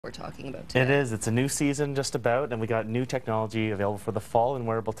we're talking about today. It is. It's a new season just about, and we got new technology available for the fall in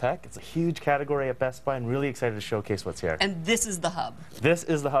wearable tech. It's a huge category at Best Buy, and really excited to showcase what's here. And this is the hub. This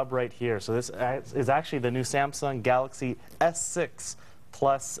is the hub right here. So this is actually the new Samsung Galaxy S6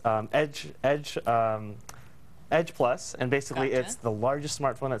 Plus Edge Plus, and basically Gotcha. It's the largest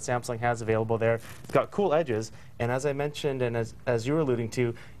smartphone that Samsung has available there. It's got cool edges, and as I mentioned, and as you were alluding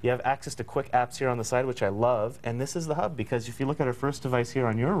to, you have access to quick apps here on the side, which I love, and this is the hub, because if you look at our first device here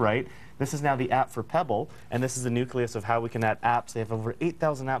on your right, this is now the app for Pebble, and this is the nucleus of how we can add apps. They have over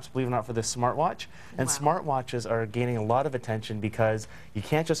 8,000 apps, believe it or not, for this smartwatch, and wow. smartwatches are gaining a lot of attention because you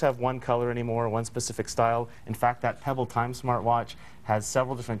can't just have one color anymore, one specific style. In fact, that Pebble Time smartwatch has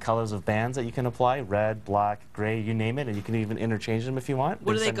several different colors of bands that you can apply, red, black, gray, you name it, and you can even interchange them if you want.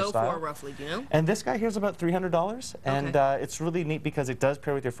 What do they go for, roughly, do you know? And this guy here is about $300, and it's really neat because it does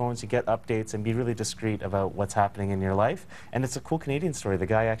pair with your phones. You get updates and be really discreet about what's happening in your life. And it's a cool Canadian story. The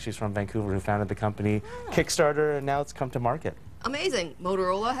guy actually is from Vancouver who founded the company, Kickstarter, and now it's come to market. Amazing.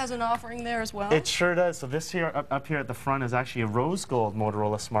 Motorola has an offering there as well? It sure does. So this here, up here at the front, is actually a rose gold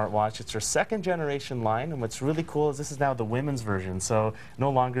Motorola smartwatch. It's their second generation line, and what's really cool is this is now the women's version. So no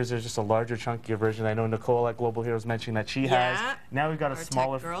longer is there just a larger, chunkier version. I know Nicole at Global Heroes mentioned that she has. Now we've got a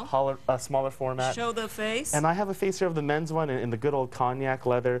smaller format. Show the face. And I have a face here of the men's one in the good old cognac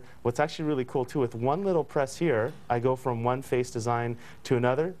leather. What's actually really cool too, with one little press here, I go from one face design to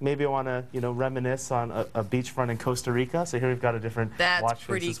another. Maybe I want to, reminisce on a beachfront in Costa Rica. So here we've got a different watch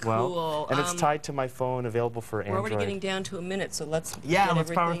face as well. Cool. And it's tied to my phone, available for Android. We're already getting down to a minute, so let's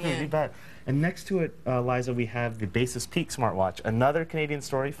let's power through. You bet. And next to it, Liza, we have the Basis Peak smartwatch, another Canadian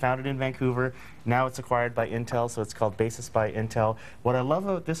story, founded in Vancouver. Now it's acquired by Intel, so it's called Basis by Intel. What I love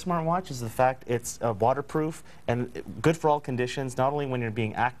about this smartwatch is the fact it's waterproof and good for all conditions, not only when you're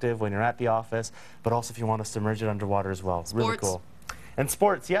being active, when you're at the office, but also if you want to submerge it underwater as well. It's really cool. And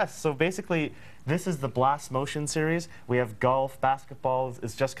sports, yes. So basically, this is the Blast Motion series. We have golf, basketball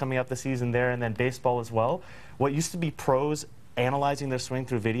is just coming up this season there, and then baseball as well. What used to be pros analyzing their swing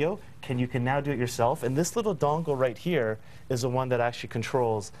through video, you can now do it yourself. And this little dongle right here is the one that actually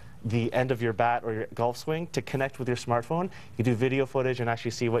controls the end of your bat or your golf swing to connect with your smartphone. You do video footage and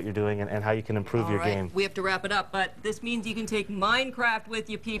actually see what you're doing and how you can improve your game. We have to wrap it up, but this means you can take Minecraft with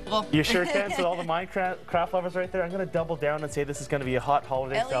you, people. You sure can. So all the Minecraft lovers right there, I'm going to double down and say this is going to be a hot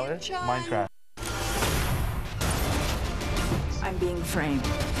holiday seller. Chun. Minecraft. I'm being framed.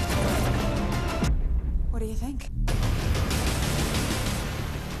 What do you think?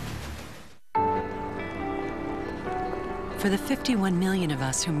 For the 51 million of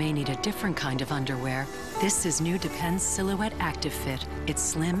us who may need a different kind of underwear, this is new Depends Silhouette Active Fit. It's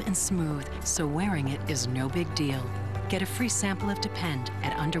slim and smooth, so wearing it is no big deal. Get a free sample of Depend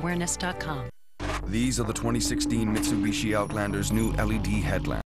at underwearnest.com. These are the 2016 Mitsubishi Outlander's new LED headlamps.